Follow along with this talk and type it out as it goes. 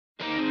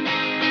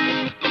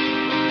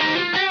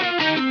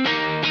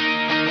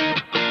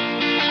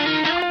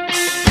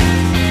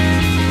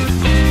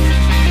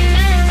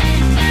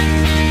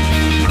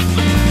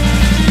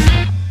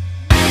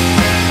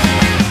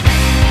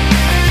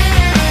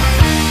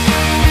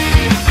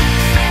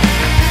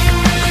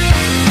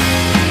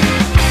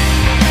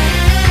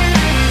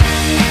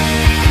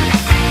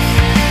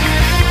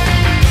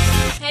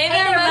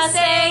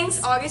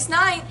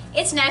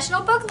it's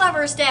National Book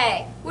Lovers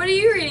Day. What are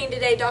you reading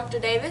today, Dr.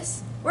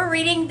 Davis? We're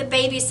reading The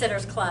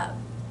Babysitter's Club.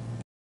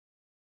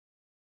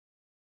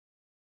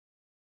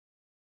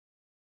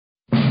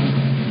 I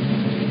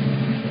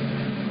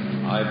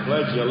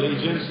pledge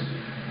allegiance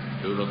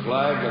to the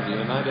flag of the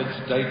United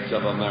States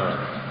of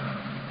America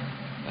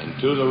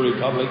and to the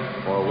republic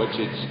for which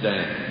it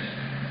stands,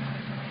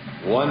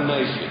 one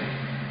nation,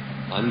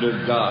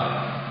 under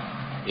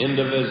God,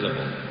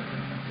 indivisible,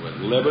 with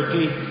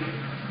liberty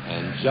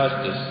and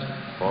justice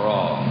for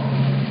all.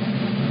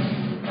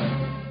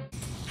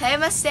 Hey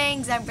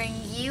Mustangs, I'm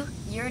bringing you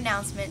your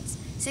announcements.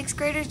 6th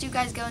graders, you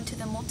guys go into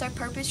the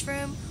multi-purpose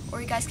room,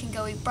 or you guys can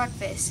go eat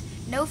breakfast.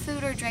 No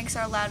food or drinks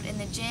are allowed in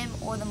the gym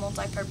or the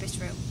multi-purpose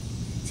room.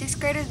 6th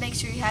graders, make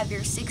sure you have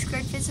your 6th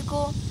grade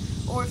physical,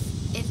 or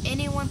if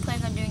anyone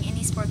plans on doing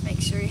any sports, make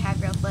sure you have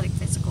your athletic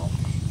physical.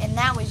 And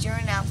that was your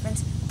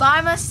announcements.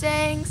 Bye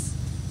Mustangs!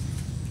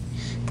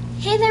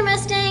 Hey there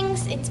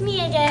Mustangs, it's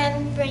me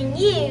again, bringing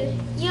you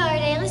your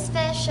daily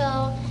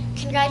special.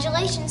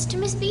 Congratulations to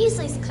Miss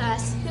Beasley's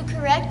class, who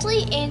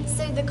correctly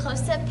answered the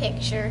close-up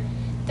picture.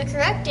 The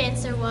correct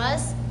answer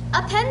was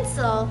a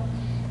pencil.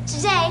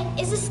 Today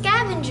is a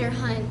scavenger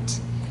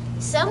hunt.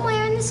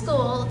 Somewhere in the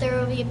school there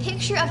will be a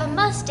picture of a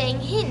Mustang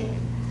hidden.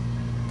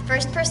 The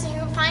first person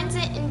who finds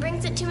it and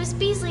brings it to Miss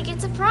Beasley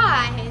gets a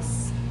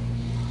prize.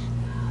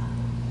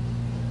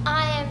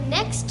 I am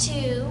next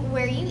to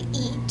where you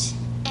eat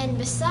and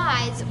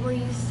besides where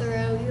you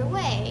throw your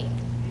way.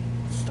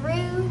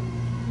 Through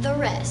the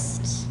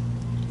rest.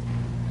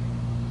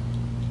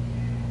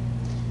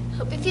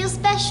 Hope you feel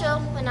special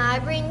when I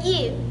bring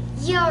you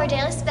your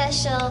daily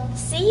special.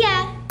 See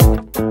ya!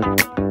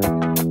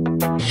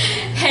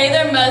 Hey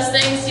there,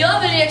 Mustangs. Do you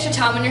have any extra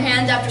time on your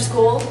hands after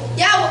school?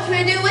 Yeah, what can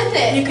I do with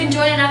it? You can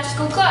join an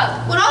after-school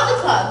club. What are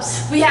the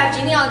clubs? We have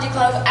Genealogy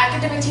Club,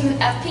 Academic Team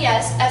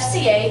FPS,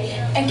 FCA,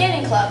 and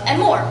Gaming Club, and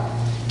more.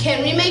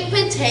 Can we make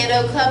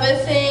Potato Club a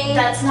thing?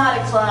 That's not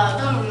a club.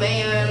 Oh,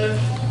 man.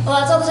 Well,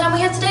 that's all the time we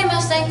have today,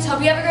 Mustangs.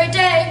 Hope you have a great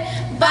day.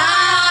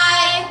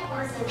 Bye!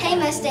 Hey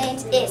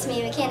Mustangs, it's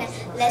me, McKenna.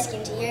 Let's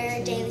get into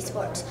your daily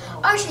sports.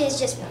 Archery has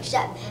just finished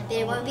up, but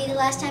it won't be the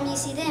last time you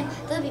see them.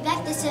 They'll be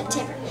back this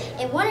September.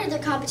 In one of their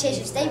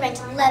competitions, they ranked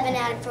 11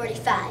 out of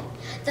 45.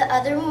 The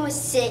other one was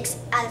 6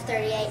 out of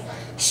 38.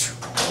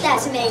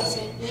 That's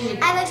amazing.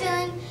 I have a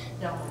feeling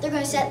they're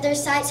going to set their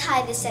sights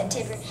high this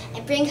September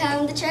and bring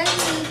home the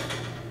trophy.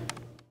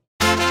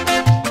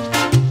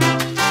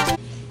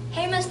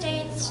 Hey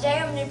Mustangs, today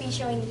I'm going to be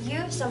showing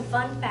you some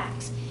fun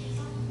facts.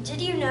 Did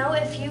you know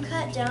if you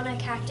cut down a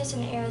cactus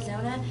in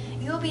Arizona,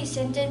 you will be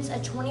sentenced to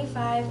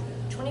 25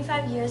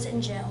 years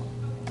in jail?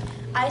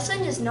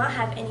 Iceland does not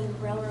have any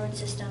railroad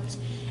systems,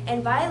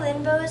 and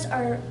violin bows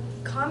are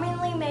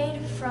commonly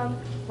made from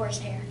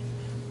horsehair.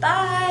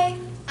 Bye!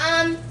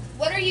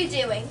 What are you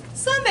doing?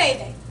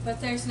 Sunbathing,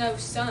 but there's no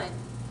sun.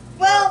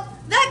 Well,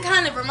 that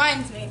kind of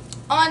reminds me.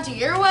 On to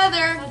your weather.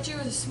 I thought you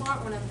were the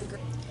smart one of the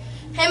group.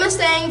 Hey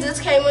Mustangs, it's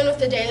Kaylin with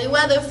the daily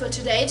weather for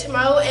today,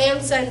 tomorrow, and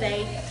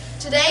Sunday.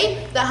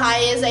 Today, the high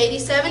is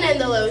 87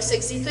 and the low is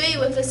 63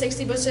 with a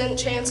 60%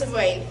 chance of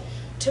rain.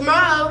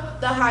 Tomorrow,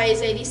 the high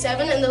is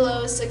 87 and the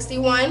low is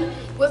 61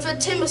 with a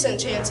 10%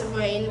 chance of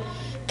rain.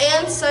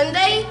 And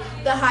Sunday,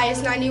 the high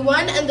is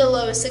 91 and the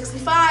low is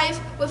 65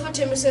 with a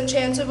 10%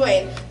 chance of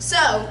rain.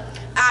 So,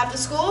 after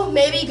school,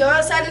 maybe go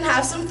outside and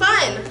have some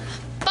fun.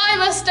 Bye,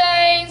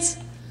 Mustangs!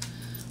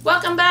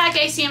 Welcome back,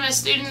 ACMS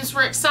students.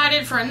 We're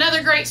excited for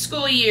another great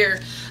school year.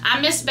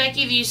 I'm Miss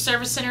Becky, the Youth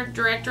Service Center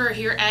Director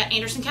here at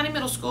Anderson County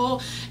Middle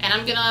School, and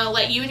I'm going to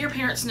let you and your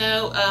parents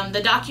know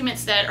the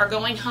documents that are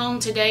going home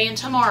today and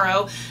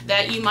tomorrow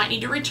that you might need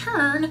to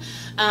return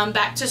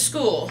back to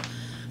school.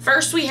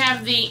 First, we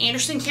have the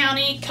Anderson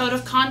County Code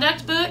of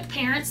Conduct book.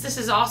 Parents, this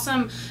is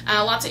awesome.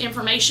 Lots of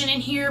information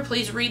in here.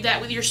 Please read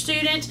that with your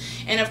student,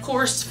 and of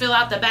course, fill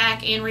out the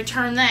back and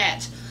return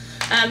that.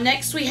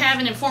 Next, we have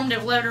an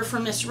informative letter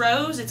from Miss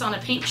Rose. It's on a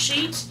pink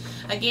sheet.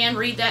 Again,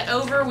 read that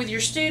over with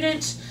your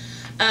student.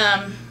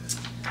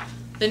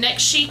 The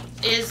next sheet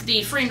is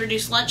the free and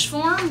reduced lunch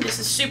form. This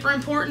is super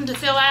important to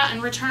fill out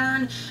and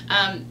return.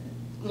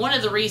 One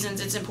of the reasons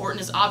it's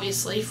important is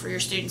obviously for your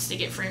students to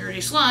get free and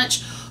reduced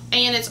lunch,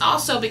 and it's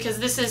also because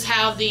this is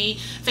how the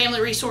Family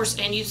Resource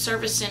and Youth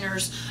Service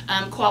Centers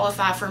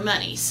qualify for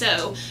money.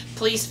 So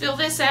please fill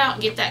this out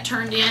and get that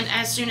turned in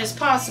as soon as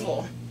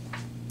possible.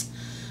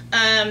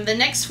 The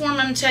next form I'm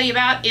going to tell you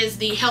about is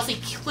the Healthy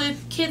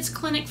Kids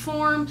Clinic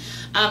form.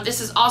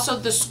 This is also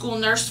the school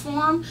nurse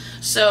form.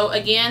 So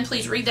again,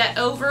 please read that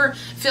over,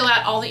 fill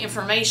out all the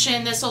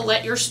information. This will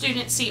let your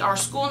students see our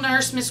school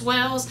nurse, Miss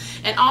Wells,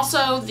 and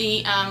also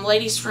the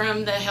ladies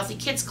from the Healthy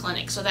Kids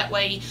Clinic. So that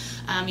way,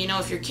 you know,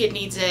 if your kid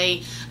needs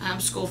a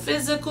school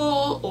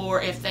physical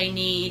or if they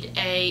need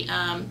a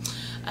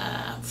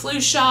flu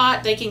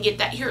shot, they can get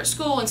that here at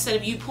school instead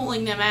of you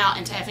pulling them out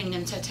and having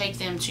them to take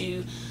them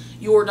to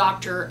your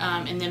doctor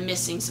and then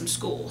missing some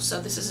school. So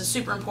this is a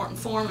super important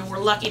form, and we're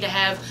lucky to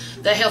have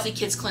the Healthy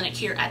Kids Clinic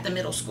here at the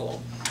middle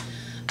school.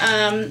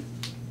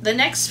 The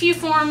next few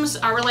forms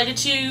are related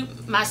to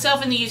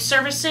myself and the Youth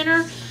Service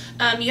Center.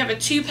 You have a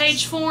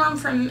 2-page form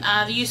from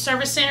the Youth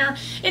Service Center.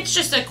 It's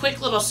just a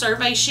quick little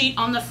survey sheet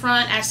on the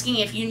front asking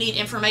if you need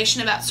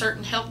information about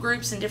certain help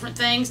groups and different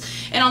things.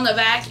 And on the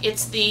back,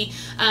 it's the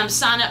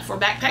sign up for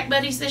Backpack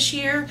Buddies this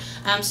year.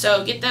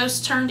 So get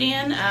those turned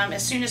in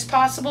as soon as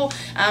possible.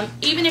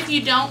 Even if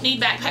you don't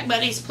need Backpack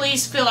Buddies,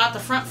 please fill out the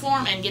front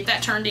form and get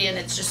that turned in.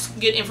 It's just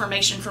good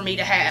information for me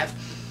to have.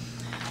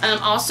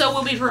 Also,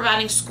 we'll be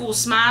providing School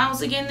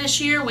Smiles again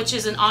this year, which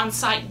is an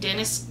on-site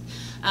dentist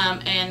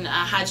and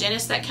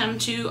hygienists that come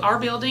to our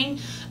building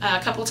a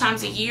couple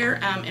times a year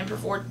and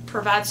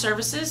provide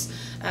services.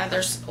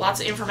 There's lots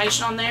of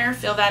information on there.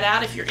 Fill that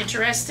out if you're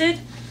interested.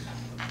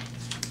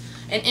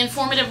 An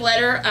informative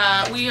letter.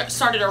 We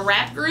started a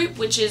RAP group,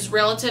 which is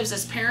Relatives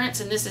as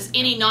Parents, and this is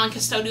any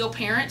non-custodial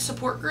parent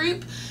support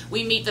group.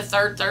 We meet the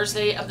 3rd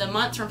Thursday of the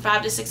month from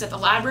 5 to 6 at the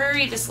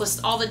library. This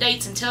lists all the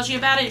dates and tells you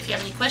about it. If you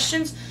have any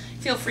questions,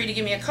 feel free to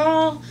give me a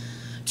call.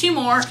 2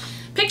 more.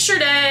 Picture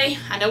Day.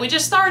 I know we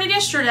just started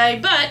yesterday,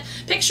 but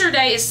Picture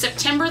Day is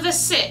September the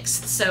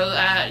 6th.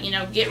 So, you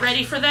know, get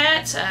ready for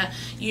that.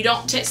 You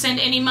don't send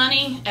any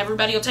money.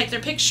 Everybody will take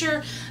their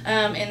picture,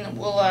 and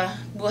we'll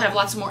have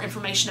lots more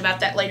information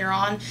about that later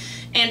on.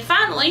 And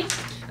finally,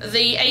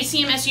 the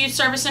ACMS Youth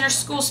Service Center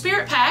School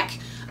Spirit Pack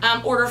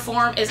order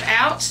form is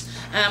out.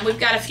 We've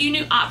got a few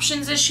new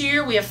options this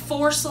year. We have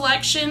 4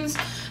 selections.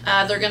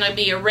 They're going to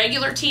be a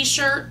regular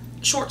t-shirt,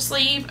 short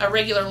sleeve, a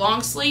regular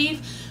long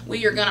sleeve.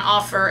 We are going to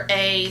offer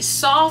a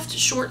soft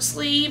short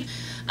sleeve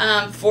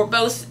for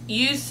both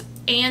youth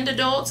and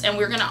adults, and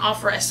we're going to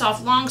offer a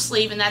soft long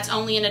sleeve, and that's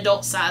only in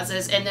adult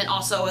sizes, and then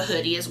also a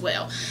hoodie as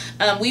well.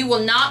 We will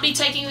not be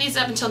taking these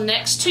up until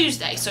next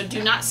Tuesday, so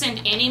do not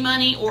send any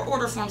money or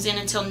order forms in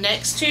until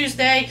next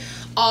Tuesday,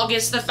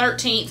 August the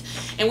 13th,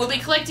 and we'll be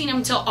collecting them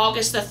until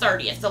August the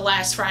 30th, the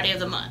last Friday of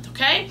the month,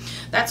 okay?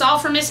 That's all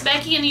from Miss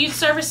Becky in the Youth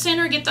Service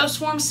Center. Get those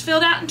forms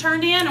filled out and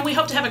turned in, and we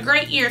hope to have a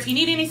great year. If you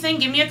need anything,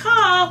 give me a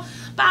call.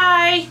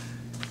 Bye.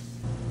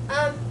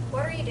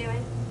 What are you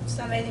doing?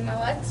 Sunbathing my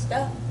legs.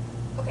 Duh.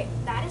 Okay,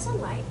 that is a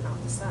light,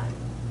 not the sun.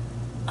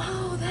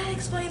 Oh, that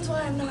explains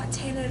why I'm not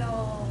tan at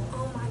all.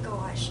 Oh my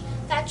gosh.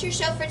 That's your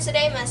show for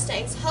today,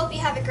 Mustangs. Hope you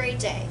have a great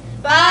day.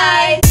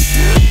 Bye.